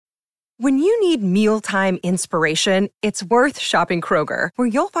When you need mealtime inspiration, it's worth shopping Kroger, where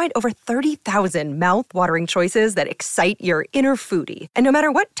you'll find over 30,000 mouth-watering choices that excite your inner foodie. And no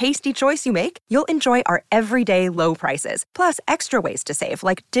matter what tasty choice you make, you'll enjoy our everyday low prices, plus extra ways to save,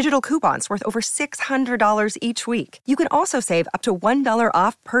 like digital coupons worth over $600 each week. You can also save up to $1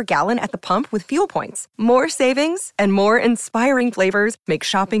 off per gallon at the pump with fuel points. More savings and more inspiring flavors make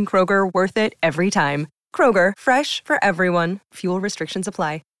shopping Kroger worth it every time. Kroger, fresh for everyone. Fuel restrictions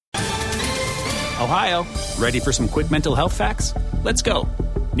apply. Ohio, ready for some quick mental health facts? Let's go.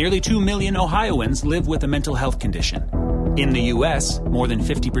 Nearly 2 million Ohioans live with a mental health condition. In the U.S., more than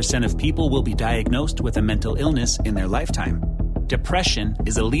 50% of people will be diagnosed with a mental illness in their lifetime. Depression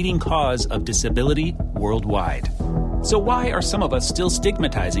is a leading cause of disability worldwide. So why are some of us still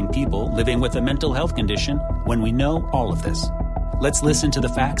stigmatizing people living with a mental health condition when we know all of this? Let's listen to the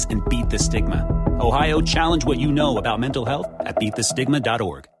facts and beat the stigma. Ohio, challenge what you know about mental health at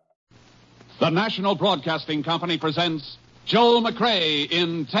beatthestigma.org. The National Broadcasting Company presents Joel McCrea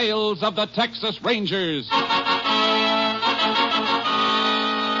in Tales of the Texas Rangers.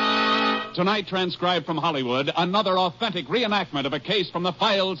 Tonight, transcribed from Hollywood, another authentic reenactment of a case from the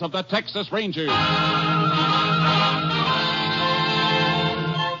files of the Texas Rangers.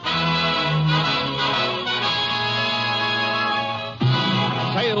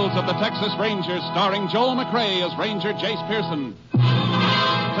 Tales of the Texas Rangers, starring Joel McCrea as Ranger Jace Pearson.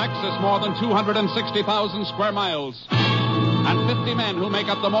 Texas, more than 260,000 square miles, and 50 men who make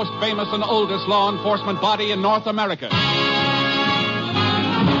up the most famous and oldest law enforcement body in North America.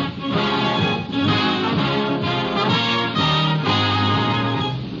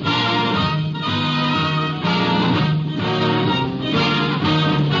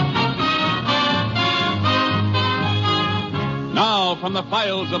 Now, from the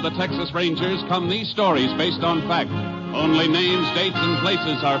files of the Texas Rangers come these stories based on fact. Only names, dates, and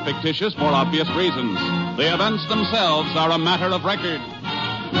places are fictitious for obvious reasons. The events themselves are a matter of record.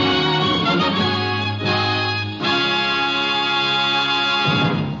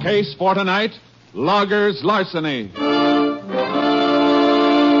 Case for tonight, Loggers' Larceny.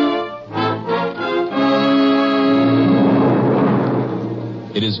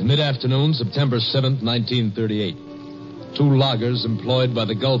 It is mid-afternoon, September 7th, 1938. Two loggers employed by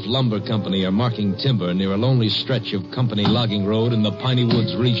the Gulf Lumber Company are marking timber near a lonely stretch of company logging road in the Piney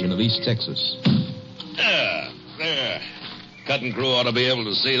Woods region of East Texas. There. Cutting crew ought to be able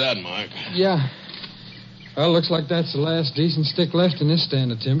to see that, Mark. Yeah. Well, looks like that's the last decent stick left in this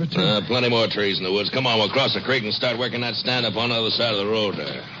stand of timber, too. Plenty more trees in the woods. Come on, we'll cross the creek and start working that stand up on the other side of the road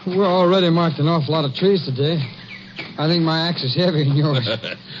there. We're already marked an awful lot of trees today. I think my axe is heavier than yours.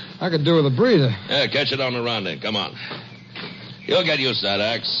 I could do with a breather. Yeah, catch it on the run then. Come on. You'll get used to that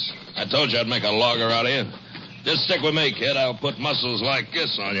axe. I told you I'd make a logger out of you. Just stick with me, kid. I'll put muscles like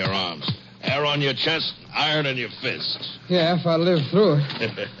this on your arms. Hair on your chest, iron in your fist. Yeah, if I live through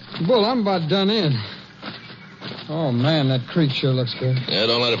it. Bull, I'm about done in. Oh, man, that creek sure looks good. Yeah,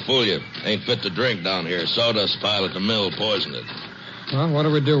 don't let it fool you. Ain't fit to drink down here. Sawdust pile at the mill poisoned it. Well, what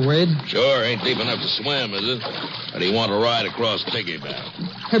do we do, Wade? Sure, ain't deep enough to swim, is it? Or do you want to ride across Piggyback?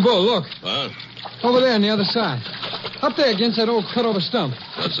 Hey, Bull, look. Huh? Over there on the other side. Up there against that old cut-over stump.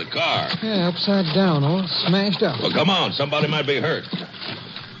 That's a car. Yeah, upside down, all smashed up. Well, come on. Somebody might be hurt.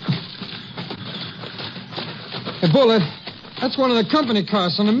 Hey, Bull, that's one of the company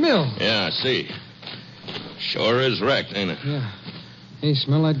cars on the mill. Yeah, I see. Sure is wrecked, ain't it? Yeah. Hey,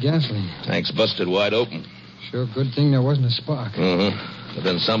 smell like gasoline. Tank's busted wide open. Sure good thing there wasn't a spark. There'd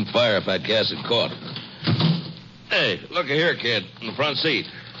been some fire if that gas had caught. Hey, look here, kid, in the front seat.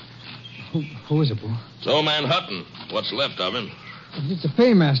 Who is it, Bull? It's old man Hutton. What's left of him. It's the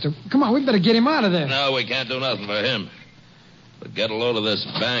paymaster. Come on, we better get him out of there. No, we can't do nothing for him. But get a load of this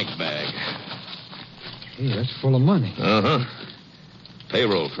bank bag. Hey, that's full of money.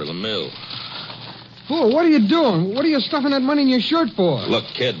 Payroll for the mill. Bull, what are you doing? What are you stuffing that money in your shirt for? Look,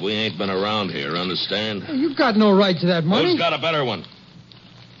 kid, we ain't been around here, understand? Hey, you've got no right to that money. Who's got a better one?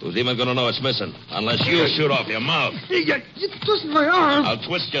 Who's even going to know it's missing? Unless you shoot off your mouth. Hey, you twisted my arm. I'll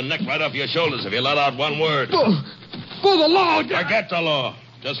twist your neck right off your shoulders if you let out one word. Bull, the law. Forget the law.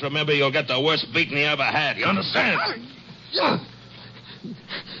 Just remember you'll get the worst beating you ever had. You understand?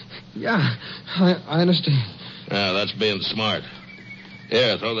 Yeah, I understand. Yeah, that's being smart.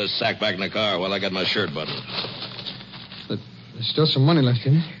 Here, throw this sack back in the car while I get my shirt buttoned. There's still some money left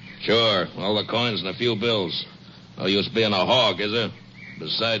in it. Sure, all the coins and a few bills. No use being a hog, is there?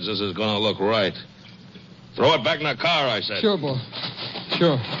 Besides, this is going to look right. Throw it back in the car, I said. Sure, Bull.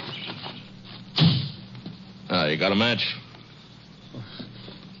 Sure. You got a match?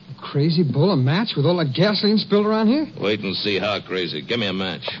 Crazy, Bull, a match with all that gasoline spilled around here? Wait and see how crazy. Give me a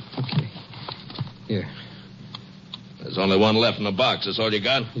match. Okay. Here. There's only one left in the box. That's all you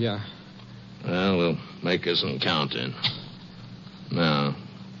got? Yeah. Well, we'll make us some counting. Now,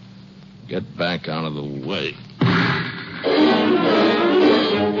 get back out of the way.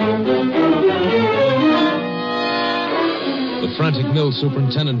 The frantic mill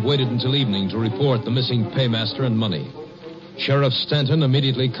superintendent waited until evening to report the missing paymaster and money. Sheriff Stanton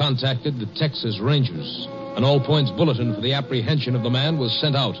immediately contacted the Texas Rangers. An all-points bulletin for the apprehension of the man was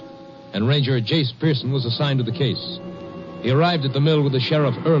sent out, and Ranger Jace Pearson was assigned to the case. He arrived at the mill with the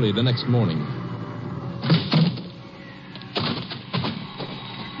sheriff early the next morning.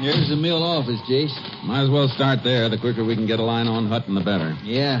 Here's the mill office, Jace. Might as well start there. The quicker we can get a line on Hutton, the better.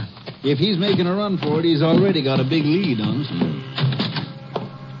 Yeah. If he's making a run for it, he's already got a big lead on us.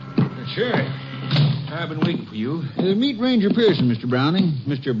 Sure. I've been waiting for you. Meet Ranger Pearson, Mr. Browning.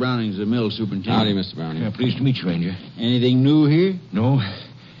 Mr. Browning's the mill superintendent. Howdy, Mr. Browning. Pleased to meet you, Ranger. Anything new here? No.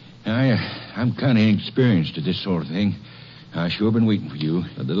 I'm kind of inexperienced at this sort of thing. I sure been waiting for you.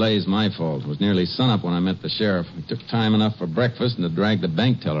 The delay's my fault. It was nearly sunup when I met the sheriff. It took time enough for breakfast and to drag the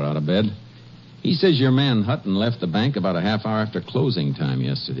bank teller out of bed. He says your man Hutton left the bank about a half hour after closing time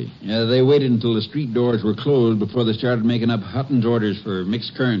yesterday. Yeah, they waited until the street doors were closed before they started making up Hutton's orders for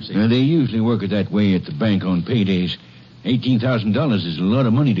mixed currency. They usually work it that way at the bank on paydays. $18,000 is a lot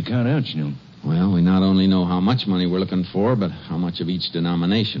of money to count out, you know. Well, we not only know how much money we're looking for, but how much of each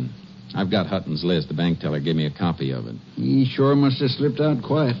denomination. I've got Hutton's list. The bank teller gave me a copy of it. He sure must have slipped out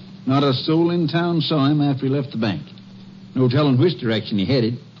quiet. Not a soul in town saw him after he left the bank. No telling which direction he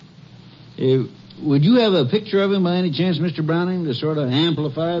headed. Would you have a picture of him by any chance, Mr. Browning, to sort of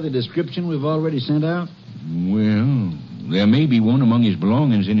amplify the description we've already sent out? Well, there may be one among his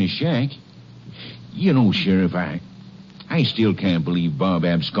belongings in his shack. You know, Sheriff, I still can't believe Bob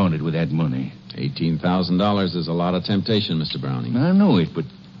absconded with that money. $18,000 is a lot of temptation, Mr. Browning. I know it, but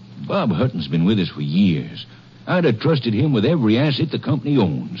Bob Hutton's been with us for years. I'd have trusted him with every asset the company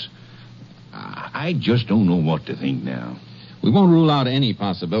owns. I just don't know what to think now. We won't rule out any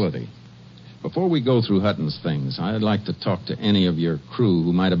possibility. Before we go through Hutton's things, I'd like to talk to any of your crew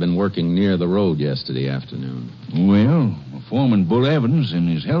who might have been working near the road yesterday afternoon. Well, Foreman Bull Evans and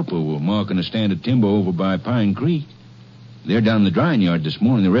his helper were marking a stand of timber over by Pine Creek. They're down in the drying yard this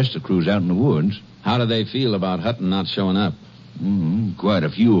morning. The rest of the crew's out in the woods. How do they feel about Hutton not showing up? Quite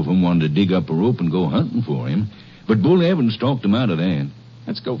a few of them wanted to dig up a rope and go hunting for him. But Bull Evans talked them out of that.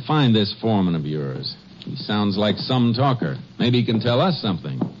 Let's go find this foreman of yours. He sounds like some talker. Maybe he can tell us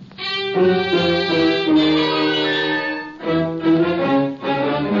something.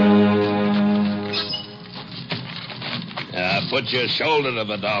 Put your shoulder to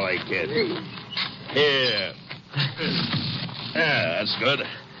the dolly, kid. Here. Yeah, that's good.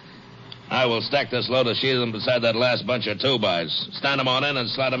 I will stack this load of sheathing beside that last bunch of 2-bys. Stand them on in and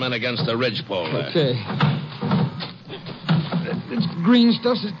slide them in against the ridgepole there. Okay. This green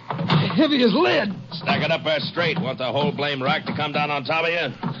stuff's as heavy as lead. Stack it up there straight. Want the whole blame rack to come down on top of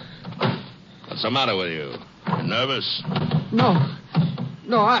you? What's the matter with you? You nervous? No,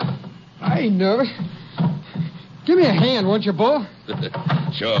 I ain't nervous. Give me a hand, won't you, Bull?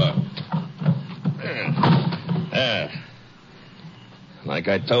 Sure. There. Like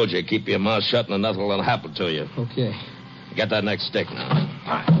I told you, keep your mouth shut and nothing will happen to you. Okay. Get that next stick now.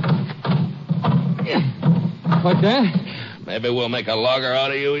 Like that? Maybe we'll make a logger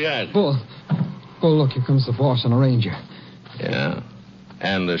out of you yet. Bull, look, here comes the boss and a ranger. Yeah,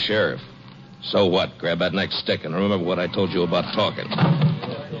 and the sheriff. So what? Grab that next stick and remember what I told you about talking.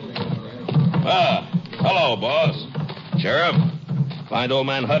 Hello, boss. Sheriff, find old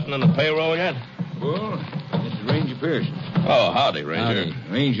man Hutton on the payroll yet? Well, this is Ranger Pearson. Oh, howdy, Ranger.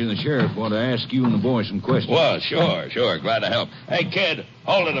 Howdy. Ranger and the sheriff want to ask you and the boys some questions. Well, sure. Glad to help. Hey, kid,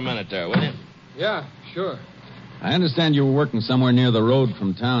 hold it a minute there, will you? Yeah, sure. I understand you were working somewhere near the road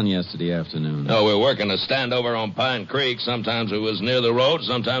from town yesterday afternoon. No, we're working a stand over on Pine Creek. Sometimes it was near the road,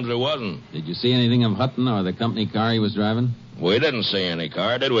 sometimes it wasn't. Did you see anything of Hutton or the company car he was driving? We didn't see any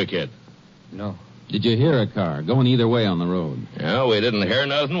car, did we, kid? No. Did you hear a car going either way on the road? Yeah, we didn't hear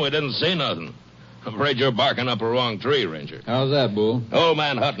nothing. We didn't see nothing. I'm afraid you're barking up a wrong tree, Ranger. How's that, Bull? Old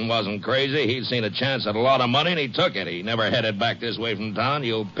man Hutton wasn't crazy. He'd seen a chance at a lot of money, and he took it. He never headed back this way from town.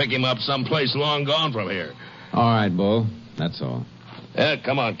 You'll pick him up someplace long gone from here. All right, Bull. That's all. Yeah,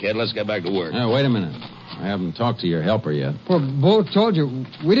 come on, kid. Let's get back to work. Wait a minute. I haven't talked to your helper yet. Well, Bull told you.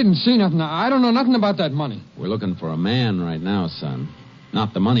 We didn't see nothing. I don't know nothing about that money. We're looking for a man right now, son.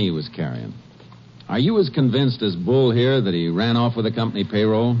 Not the money he was carrying. Are you as convinced as Bull here that he ran off with the company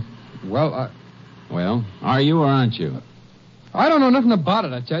payroll? Well, are you or aren't you? I don't know nothing about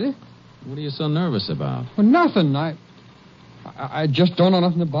it, I tell you. What are you so nervous about? Well, nothing. I I just don't know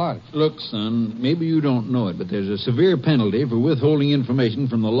nothing about it. Look, son, maybe you don't know it, but there's a severe penalty for withholding information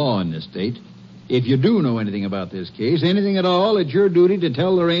from the law in this state. If you do know anything about this case, anything at all, it's your duty to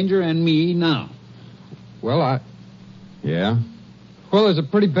tell the ranger and me now. Well, Yeah? Well, there's a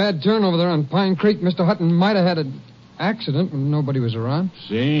pretty bad turn over there on Pine Creek. Mr. Hutton might have had an accident when nobody was around.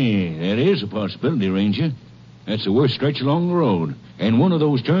 Say, that is a possibility, Ranger. That's the worst stretch along the road. And one of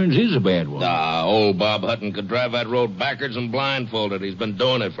those turns is a bad one. Old Bob Hutton could drive that road backwards and blindfolded. He's been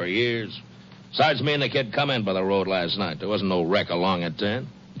doing it for years. Besides, me and the kid come in by the road last night. There wasn't no wreck along at 10.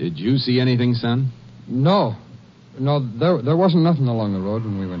 Did you see anything, son? No, there wasn't nothing along the road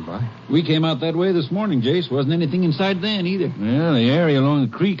when we went by. We came out that way this morning, Jace. Wasn't anything inside then either. Well, the area along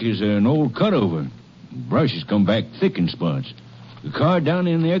the creek is an old cutover. Brush has come back thick in spots. The car down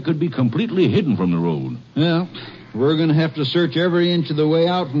in there could be completely hidden from the road. Well, we're going to have to search every inch of the way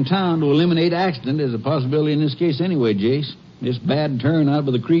out from town to eliminate accident as a possibility in this case anyway, Jace. This bad turn out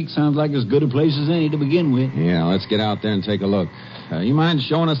by the creek sounds like as good a place as any to begin with. Yeah, let's get out there and take a look. You mind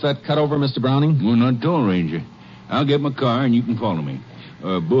showing us that cutover, Mr. Browning? Well, not at all, Ranger. I'll get my car and you can follow me.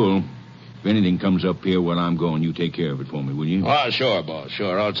 Bull, if anything comes up here while I'm going, you take care of it for me, will you? Oh, sure, boss.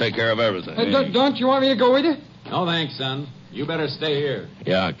 Sure. I'll take care of everything. Don't you want me to go with you? No, thanks, son. You better stay here.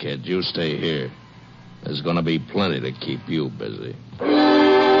 Yeah, kid. You stay here. There's going to be plenty to keep you busy.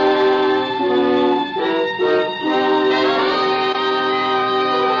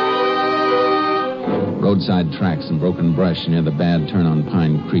 Roadside tracks and broken brush near the bad turn on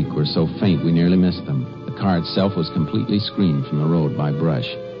Pine Creek were so faint we nearly missed them. The car itself was completely screened from the road by brush.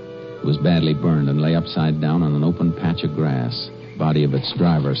 It was badly burned and lay upside down on an open patch of grass. The body of its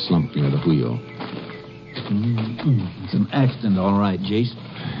driver slumped near the wheel. It's an accident, all right, Jace.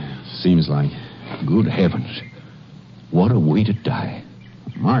 Seems like. Good heavens. What a way to die.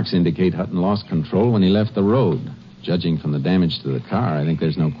 Marks indicate Hutton lost control when he left the road. Judging from the damage to the car, I think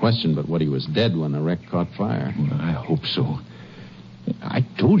there's no question but what he was dead when the wreck caught fire. Well, I hope so. I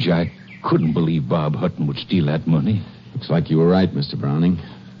told you I couldn't believe Bob Hutton would steal that money. Looks like you were right, Mr. Browning.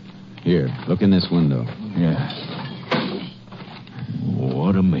 Here, look in this window. Yeah.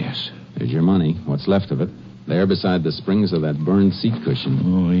 What a mess. There's your money, what's left of it. There beside the springs of that burned seat cushion.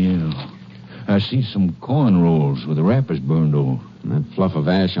 Oh, yeah. I see some corn rolls with the wrappers burned off. And that fluff of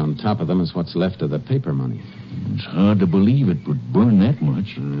ash on top of them is what's left of the paper money. It's hard to believe it would burn that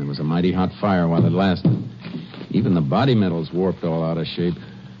much. It was a mighty hot fire while it lasted. Even the body metal's warped all out of shape.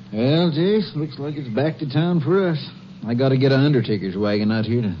 Well, Jace, looks like it's back to town for us. I got to get an undertaker's wagon out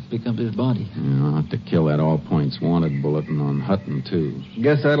here to pick up his body. Yeah, I'll have to kill that all-points wanted bulletin on Hutton, too.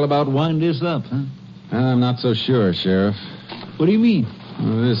 Guess that'll about wind this up, huh? I'm not so sure, Sheriff. What do you mean?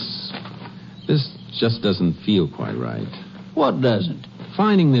 Well, this just doesn't feel quite right. What doesn't?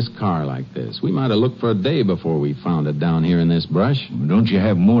 Finding this car like this. We might have looked for a day before we found it down here in this brush. Don't you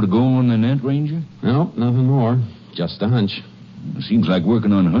have more to go on than that, Ranger? Nope, nothing more. Just a hunch. It seems like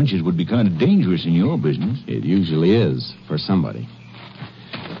working on hunches would be kind of dangerous in your business. It usually is, for somebody.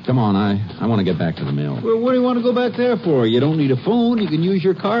 Come on, I want to get back to the mill. Well, what do you want to go back there for? You don't need a phone. You can use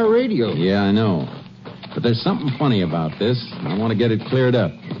your car radio. Yeah, I know. But there's something funny about this. I want to get it cleared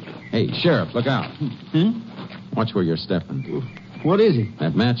up. Hey, Sheriff, look out. Watch where you're stepping. What is it?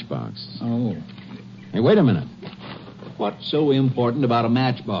 That matchbox. Oh. Hey, wait a minute. What's so important about a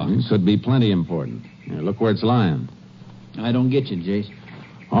matchbox? It could be plenty important. Here, look where it's lying. I don't get you, Jace.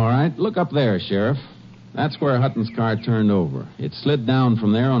 All right, look up there, Sheriff. That's where Hutton's car turned over. It slid down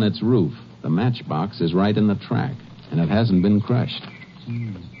from there on its roof. The matchbox is right in the track, and it hasn't been crushed.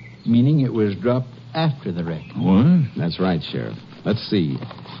 Meaning it was dropped after the wreck. What? That's right, Sheriff. Let's see.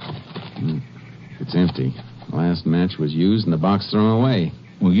 It's empty. The last match was used and the box thrown away.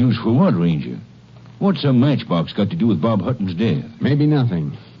 Well, used for what, Ranger? What's a matchbox got to do with Bob Hutton's death? Maybe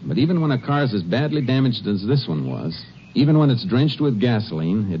nothing. But even when a car's as badly damaged as this one was, even when it's drenched with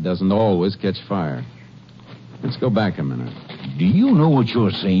gasoline, it doesn't always catch fire. Let's go back a minute. Do you know what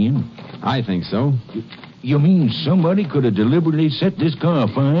you're saying? I think so. You mean somebody could have deliberately set this car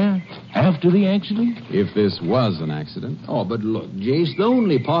afire after the accident? If this was an accident. Oh, but look, Jace, the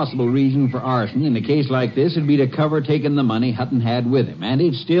only possible reason for arson in a case like this would be to cover taking the money Hutton had with him. And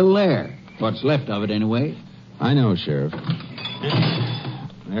it's still there. What's left of it, anyway. I know, Sheriff.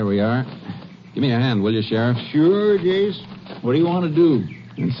 There we are. Give me a hand, will you, Sheriff? Sure, Jace. What do you want to do?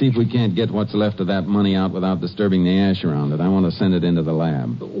 And see if we can't get what's left of that money out without disturbing the ash around it. I want to send it into the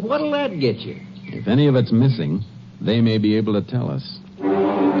lab. What'll that get you? If any of it's missing, they may be able to tell us. We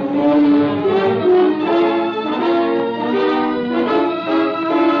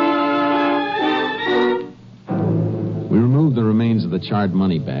removed the remains of the charred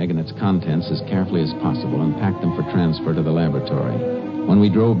money bag and its contents as carefully as possible and packed them for transfer to the laboratory. When we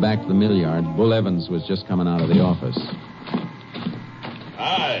drove back to the mill yard, Bull Evans was just coming out of the office.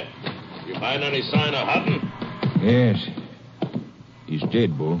 Hi. You find any sign of Hutton? Yes. He's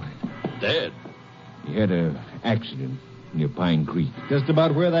dead, Bull. Dead? He had an accident near Pine Creek. Just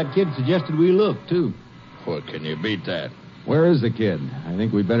about where that kid suggested we look, too. Well, can you beat that? Where is the kid? I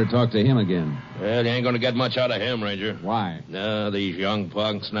think we'd better talk to him again. Well, you ain't going to get much out of him, Ranger. Why? No, these young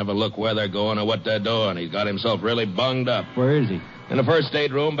punks never look where they're going or what they're doing. He's got himself really bunged up. Where is he? In the first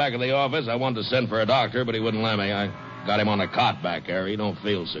aid room back of the office. I wanted to send for a doctor, but he wouldn't let me. I got him on a cot back there. He don't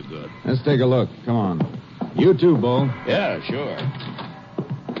feel so good. Let's take a look. Come on. You too, Bull. Yeah, sure.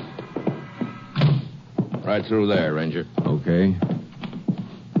 Right through there, Ranger. Okay.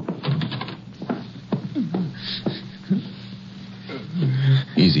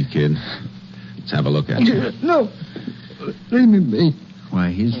 Easy, kid. Let's have a look at you. No. Leave me be. Why,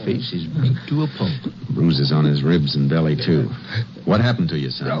 his face is beat to a pulp. Bruises on his ribs and belly, too. What happened to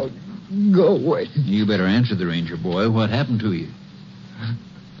you, son? No, go away. You better answer the ranger, boy. What happened to you?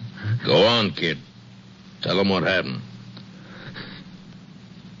 Go on, kid. Tell him what happened.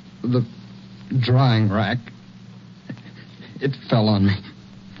 The drying rack. It fell on me.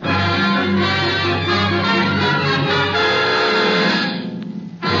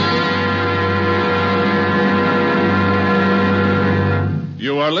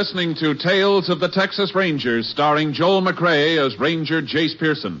 You are listening to Tales of the Texas Rangers, starring Joel McCrea as Ranger Jace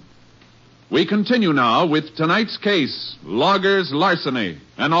Pearson. We continue now with tonight's case, Loggers' Larceny,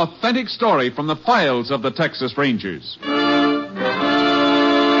 an authentic story from the files of the Texas Rangers.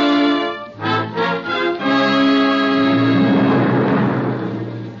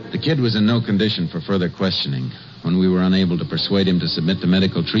 The kid was in no condition for further questioning. When we were unable to persuade him to submit to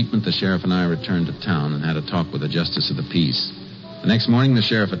medical treatment, the sheriff and I returned to town and had a talk with the justice of the peace. The next morning, the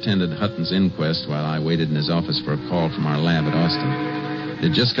sheriff attended Hutton's inquest while I waited in his office for a call from our lab at Austin. It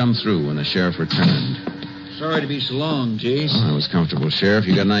had just come through when the sheriff returned. Sorry to be so long, Jace. Oh, I was comfortable, Sheriff.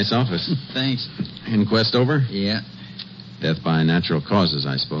 You got a nice office. Thanks. Inquest over? Yeah. Death by natural causes,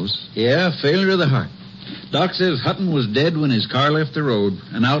 I suppose. Yeah, failure of the heart. Doc says Hutton was dead when his car left the road.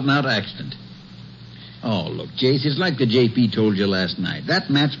 An out-and-out accident. Oh, look, Jace, it's like the JP told you last night. That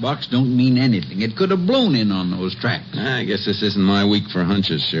matchbox don't mean anything. It could have blown in on those tracks. I guess this isn't my week for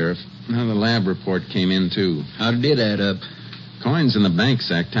hunches, Sheriff. Now, the lab report came in, too. How did it add up? Coins in the bank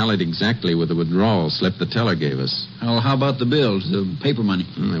sack tallied exactly with the withdrawal slip the teller gave us. Oh, how about the bills, the paper money?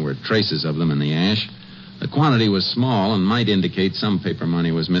 There were traces of them in the ash. The quantity was small and might indicate some paper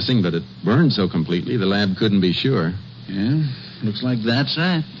money was missing, but it burned so completely the lab couldn't be sure. Yeah, looks like that's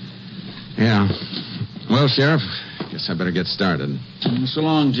that. Yeah. Well, Sheriff, guess I better get started. So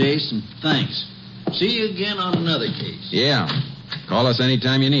long, Jason. Thanks. See you again on another case. Yeah. Call us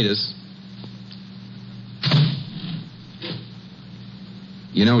anytime you need us.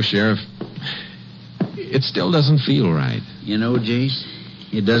 You know, Sheriff, it still doesn't feel right. You know, Jace,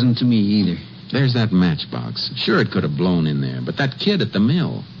 it doesn't to me either. There's that matchbox. Sure, it could have blown in there, but that kid at the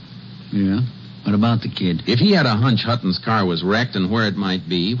mill. Yeah? What about the kid? If he had a hunch Hutton's car was wrecked and where it might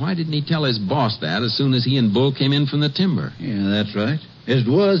be, why didn't he tell his boss that as soon as he and Bull came in from the timber? Yeah, that's right. As it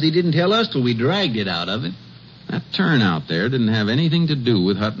was, he didn't tell us till we dragged it out of him. That turn out there didn't have anything to do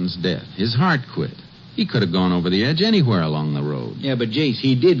with Hutton's death. His heart quit. He could have gone over the edge anywhere along the road. Yeah, but Jace,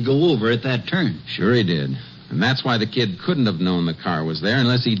 he did go over at that turn. Sure he did. And that's why the kid couldn't have known the car was there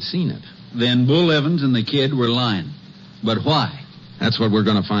unless he'd seen it. Then Bull Evans and the kid were lying. But why? That's what we're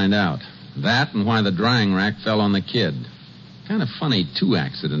going to find out. That and why the drying rack fell on the kid. Kind of funny two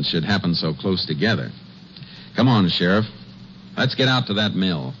accidents should happen so close together. Come on, Sheriff. Let's get out to that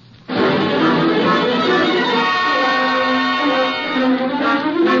mill.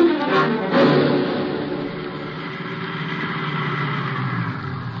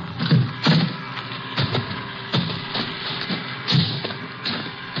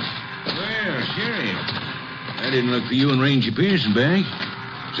 I didn't look for you and Ranger Pearson back.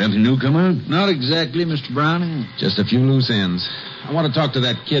 Something new come out? Not exactly, Mr. Browning. Just a few loose ends. I want to talk to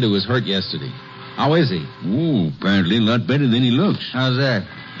that kid who was hurt yesterday. How is he? Oh, apparently a lot better than he looks. How's that?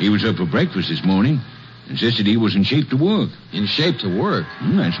 He was up for breakfast this morning. Insisted he was in shape to work. In shape to work?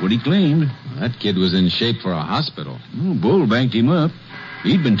 That's what he claimed. Well, that kid was in shape for a hospital. Oh, Bull banked him up.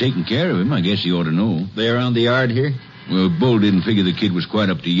 He'd been taking care of him. I guess he ought to know. They around the yard here? Well, Bull didn't figure the kid was quite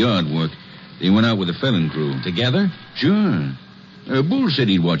up to yard work. They went out with a felon crew. Together? Sure. Bull said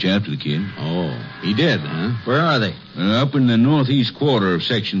he'd watch after the kid. Oh, he did, huh? Where are they? Up in the northeast quarter of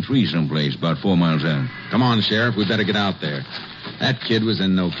Section 3 someplace, about 4 miles out. Come on, Sheriff. We better get out there. That kid was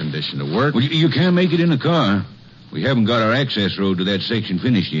in no condition to work. Well, you can't make it in a car. We haven't got our access road to that section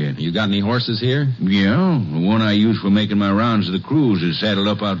finished yet. You got any horses here? Yeah, the one I use for making my rounds of the cruise is saddled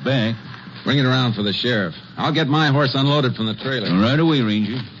up out back. Bring it around for the sheriff. I'll get my horse unloaded from the trailer. Right away,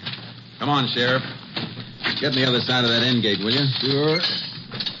 Ranger. Come on, Sheriff. Get on the other side of that end gate, will you? Sure.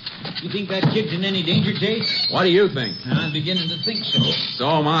 You think that kid's in any danger, Jace? What do you think? I'm beginning to think so. So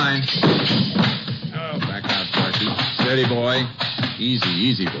am I. Oh, back out, Sparky. Steady, boy.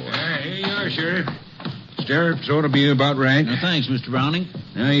 Easy, boy. Here you are, Sheriff. Stirrups ought to be about right. Thanks, Mr. Browning.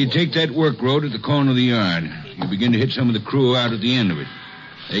 Now, you take that work road at the corner of the yard. You begin to hit some of the crew out at the end of it.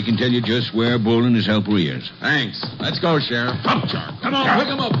 They can tell you just where Bull and his helper is. Thanks. Let's go, Sheriff. Come, Charlie. Come on, pick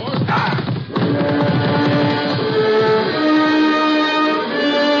him up, boys.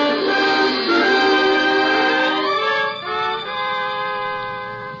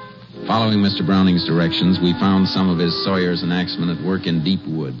 Following Mr. Browning's directions, we found some of his sawyers and axemen at work in deep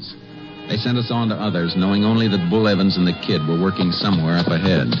woods. They sent us on to others, knowing only that Bull Evans and the kid were working somewhere up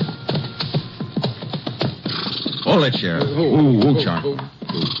ahead. Hold it, Sheriff. Charlie.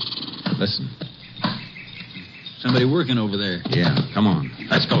 Listen. Somebody working over there. Yeah, come on.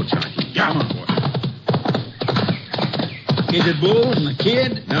 Let's go, Charlie. Yeah, come on, boy. Is it Bull and the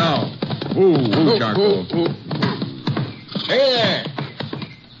kid? No. Charcoal. Hey there.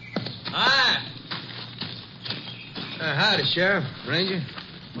 Hi. Howdy, Sheriff. Ranger.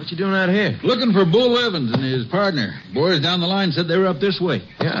 What you doing out here? Looking for Bull Evans and his partner. Boys down the line said they were up this way.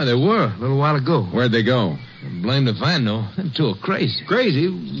 Yeah, they were a little while ago. Where'd they go? Blamed if I know. Them two are crazy. Crazy?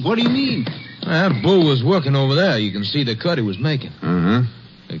 What do you mean? That Bull was working over there. You can see the cut he was making. Uh-huh.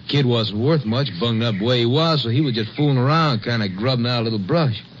 The kid wasn't worth much, bunged up the way he was, so he was just fooling around, kind of grubbing out a little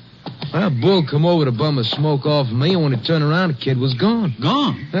brush. Well, Bull come over to bum a smoke off of me, and when he turned around, the kid was gone.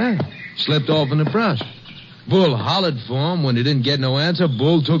 Gone? Yeah. Slipped off in the brush. Bull hollered for him. When he didn't get no answer,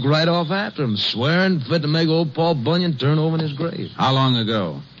 Bull took right off after him, swearing fit to make old Paul Bunyan turn over in his grave. How long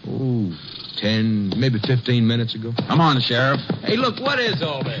ago? 10, maybe 15 minutes ago. Come on, Sheriff. Hey, look, what is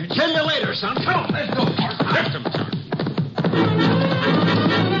all this? Tell you later, son. Come on, let's go. Lift him, Charlie.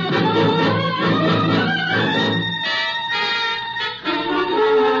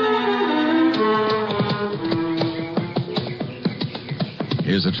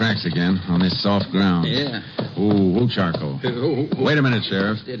 Here's the tracks again, on this soft ground. Yeah. Charcoal. Wait a minute,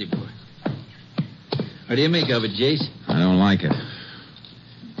 Sheriff. Steady, boy. What do you make of it, Jace? I don't like it.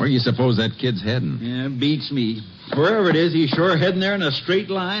 Where do you suppose that kid's heading? Yeah, beats me. Wherever it is, he's sure heading there in a straight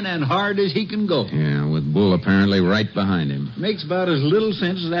line and hard as he can go. Yeah, with Bull apparently right behind him. Makes about as little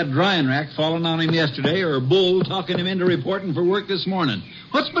sense as that drying rack falling on him yesterday or Bull talking him into reporting for work this morning.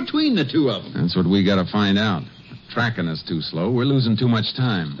 What's between the two of them? That's what we got to find out. Tracking us too slow. We're losing too much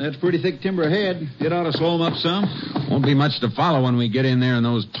time. That's pretty thick timber ahead. It ought to slow him up some. Won't be much to follow when we get in there in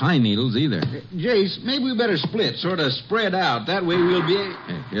those pine needles either. Jace, maybe we better split, sort of spread out. That way we'll be...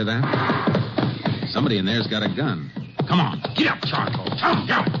 Hey, hear that? Somebody in there's got a gun. Come on. Get up, Charcoal. Come,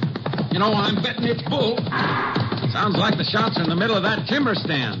 You know, I'm betting it's Bull. Sounds like the shots are in the middle of that timber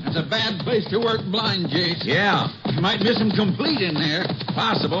stand. It's a bad place to work blind, Jace. Yeah. You might miss him complete in there.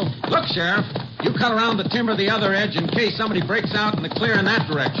 Possible. Look, Sheriff. You cut around the timber the other edge in case somebody breaks out in the clear in that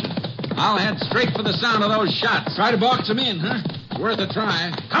direction. I'll head straight for the sound of those shots. Try to box them in, huh? Worth a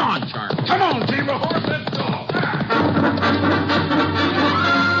try. Come on, Charlie. Come on, timber horse. Let's go.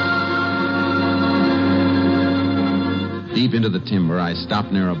 Deep into the timber, I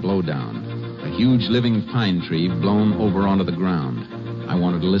stopped near a blowdown. A huge living pine tree blown over onto the ground. I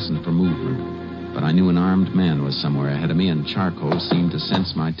wanted to listen for movement, but I knew an armed man was somewhere ahead of me, and Charcoal seemed to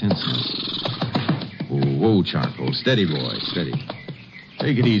sense my tenseness. Whoa, Charcoal. Steady, boy, steady.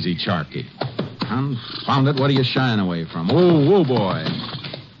 Take it easy, Charky. Confound it, what are you shying away from? Whoa, boy.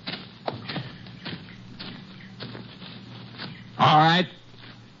 All right.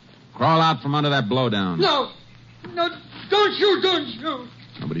 Crawl out from under that blowdown. No, don't shoot.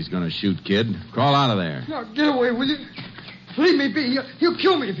 Nobody's going to shoot, kid. Crawl out of there. No, get away, will you? Leave me be. He'll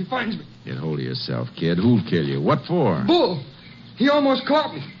kill me if he finds me. Get hold of yourself, kid. Who'll kill you? What for? Bull. He almost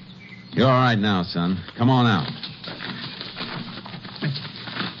caught me. You're all right now, son. Come on out.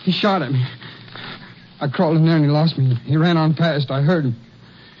 He shot at me. I crawled in there and he lost me. He ran on past. I heard him.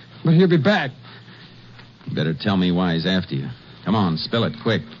 But he'll be back. You better tell me why he's after you. Come on, spill it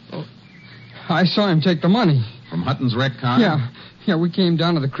quick. Oh, I saw him take the money. From Hutton's wrecked car? Yeah, we came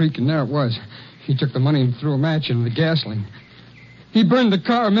down to the creek and there it was. He took the money and threw a match into the gasoline. He burned the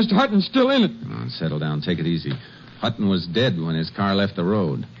car. Mr. Hutton's still in it. Come on, settle down. Take it easy. Hutton was dead when his car left the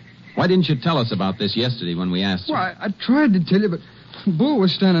road. Why didn't you tell us about this yesterday when we asked you? Well, I tried to tell you, but Bull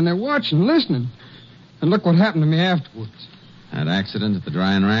was standing there watching, listening. And look what happened to me afterwards. That accident at the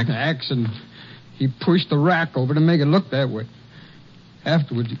drying rack? The accident. He pushed the rack over to make it look that way.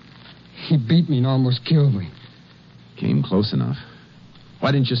 Afterwards, he beat me and almost killed me. Came close enough.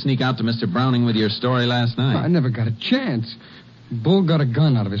 Why didn't you sneak out to Mr. Browning with your story last night? I never got a chance. Bull got a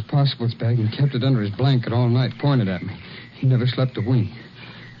gun out of his parcels bag and kept it under his blanket all night, pointed at me. He never slept a wink.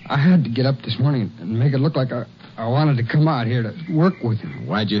 I had to get up this morning and make it look like I wanted to come out here to work with him.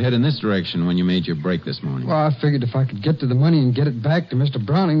 Why'd you head in this direction when you made your break this morning? Well, I figured if I could get to the money and get it back to Mr.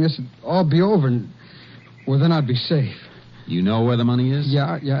 Browning, this would all be over, and, well, then I'd be safe. You know where the money is?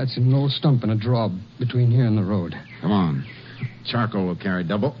 Yeah, it's in an old stump in a draw between here and the road. Come on. Charcoal will carry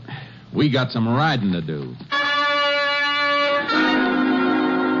double. We got some riding to do.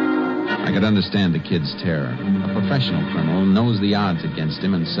 I could understand the kid's terror. A professional criminal knows the odds against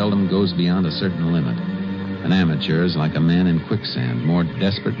him and seldom goes beyond a certain limit. An amateur is like a man in quicksand, more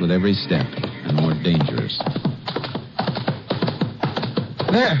desperate with every step and more dangerous.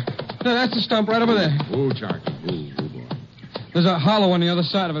 There, that's the stump right over there. Oh, Charcoal. Oh, boy. There's a hollow on the other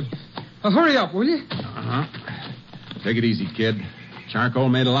side of it. Hurry up, will you? Uh-huh. Take it easy, kid. Charcoal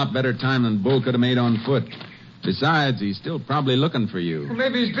made a lot better time than Bull could have made on foot. Besides, he's still probably looking for you. Well,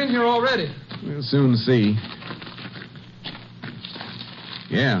 maybe he's been here already. We'll soon see.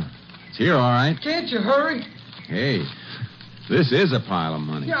 Yeah, it's here, all right. Can't you hurry? Hey, this is a pile of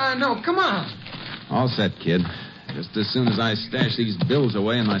money. Yeah, I know. Come on. All set, kid. Just as soon as I stash these bills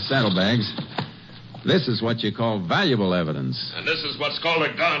away in my saddlebags. This is what you call valuable evidence. And this is what's called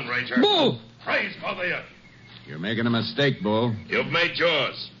a gun, Ranger. Bull! Praise both of you. You're making a mistake, Bull. You've made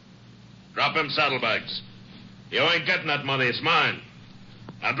yours. Drop them saddlebags. You ain't getting that money. It's mine.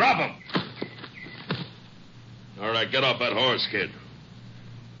 Now drop them. All right, get off that horse, kid.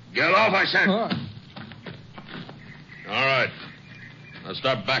 Get off, I said. All right. Now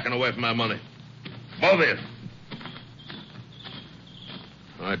start backing away from my money. Both of you.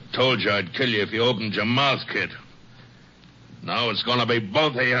 I told you I'd kill you if you opened your mouth, kid. Now it's going to be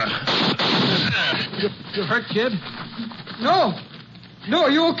both of you. You hurt, kid? No. No,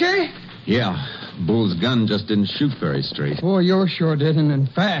 are you okay? Yeah. Bull's gun just didn't shoot very straight. Boy, you sure did, and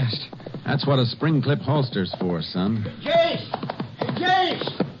fast. That's what a spring clip holster's for, son. Jace!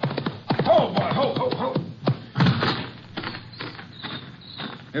 Jace! Ho, boy, ho.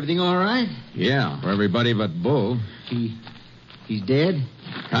 Everything all right? Yeah, for everybody but Bull. He's dead?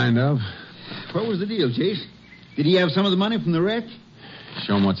 Kind of. What was the deal, Jace? Did he have some of the money from the wreck?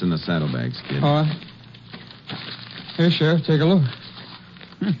 Show him what's in the saddlebags, kid. All right. Here, Sheriff, take a look.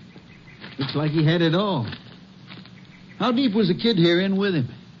 Looks like he had it all. How deep was the kid here in with him?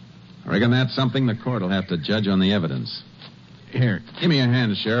 I reckon that's something the court will have to judge on the evidence. Here, give me a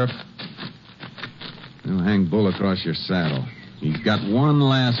hand, Sheriff. We'll hang Bull across your saddle. He's got one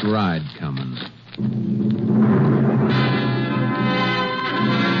last ride coming.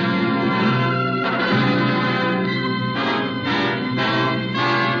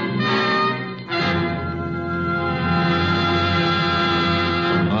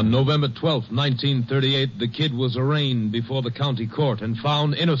 On November 12th, 1938, the kid was arraigned before the county court and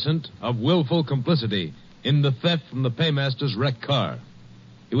found innocent of willful complicity in the theft from the paymaster's wrecked car.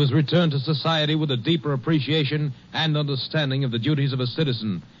 He was returned to society with a deeper appreciation and understanding of the duties of a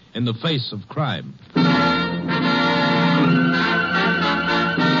citizen in the face of crime.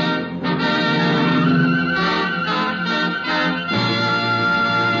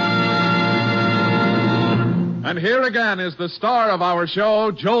 And here again is the star of our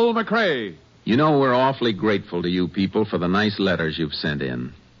show, Joel McCrea. You know, we're awfully grateful to you people for the nice letters you've sent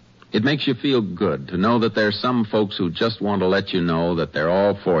in. It makes you feel good to know that there's some folks who just want to let you know that they're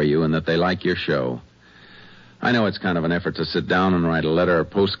all for you and that they like your show. I know it's kind of an effort to sit down and write a letter or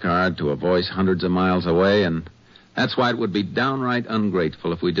postcard to a voice hundreds of miles away, and that's why it would be downright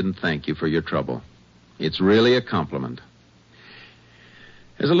ungrateful if we didn't thank you for your trouble. It's really a compliment.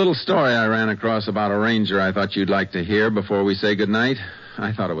 There's a little story I ran across about a ranger I thought you'd like to hear before we say goodnight.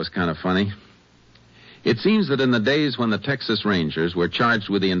 I thought it was kind of funny. It seems that in the days when the Texas Rangers were charged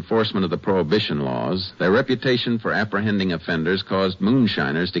with the enforcement of the prohibition laws, their reputation for apprehending offenders caused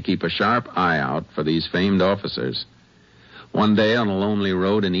moonshiners to keep a sharp eye out for these famed officers. One day on a lonely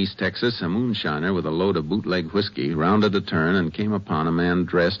road in East Texas, a moonshiner with a load of bootleg whiskey rounded a turn and came upon a man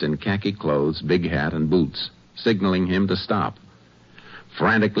dressed in khaki clothes, big hat, and boots, signaling him to stop.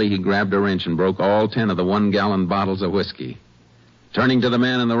 Frantically, he grabbed a wrench and broke all 10 of the 1-gallon bottles of whiskey. Turning to the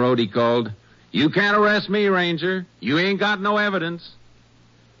man in the road, he called, "You can't arrest me, Ranger. You ain't got no evidence."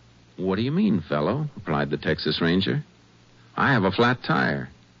 "What do you mean, fellow?" replied the Texas Ranger. "I have a flat tire.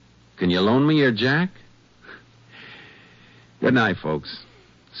 Can you loan me your jack?" Good night, folks.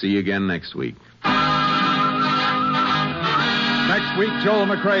 See you again next week. Next week,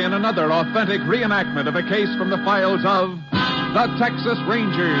 Joel McCrea in another authentic reenactment of a case from the files of the Texas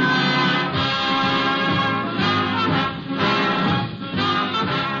Rangers.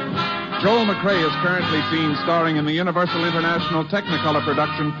 Joel McCrea is currently seen starring in the Universal International Technicolor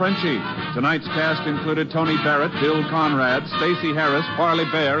production Frenchie. Tonight's cast included Tony Barrett, Bill Conrad, Stacey Harris,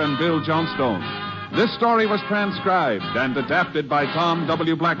 Farley Bear, and Bill Johnstone. This story was transcribed and adapted by Tom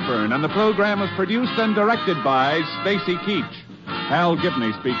W. Blackburn, and the program was produced and directed by Stacy Keach. Hal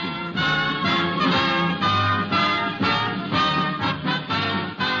Gibney speaking.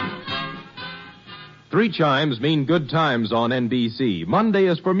 Three chimes mean good times on NBC. Monday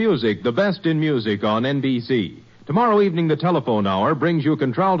is for music, the best in music on NBC. Tomorrow evening, the telephone hour brings you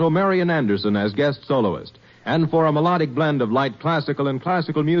contralto Marian Anderson as guest soloist. And for a melodic blend of light classical and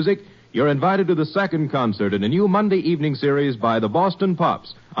classical music, you're invited to the second concert in a new Monday evening series by the Boston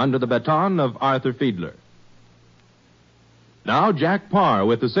Pops under the baton of Arthur Fiedler. Now, Jack Parr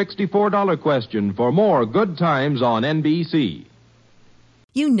with the $64 question for more good times on NBC.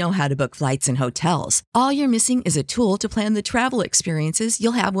 You know how to book flights and hotels. All you're missing is a tool to plan the travel experiences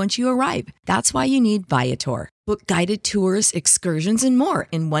you'll have once you arrive. That's why you need Viator. Book guided tours, excursions, and more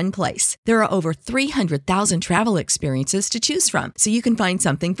in one place. There are over 300,000 travel experiences to choose from, so you can find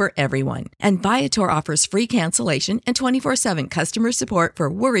something for everyone. And Viator offers free cancellation and 24/7 customer support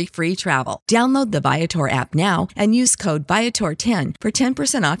for worry-free travel. Download the Viator app now and use code Viator10 for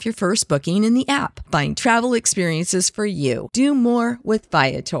 10% off your first booking in the app. Find travel experiences for you. Do more with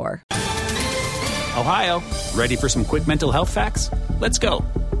Viator. Ohio, ready for some quick mental health facts? Let's go.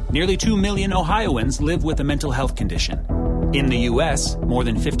 Nearly 2 million Ohioans live with a mental health condition. In the U.S., more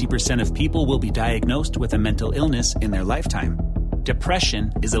than 50% of people will be diagnosed with a mental illness in their lifetime.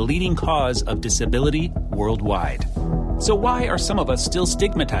 Depression is a leading cause of disability worldwide. So why are some of us still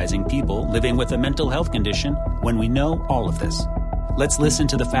stigmatizing people living with a mental health condition when we know all of this? Let's listen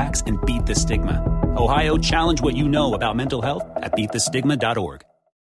to the facts and beat the stigma. Ohio, challenge what you know about mental health at beatthestigma.org.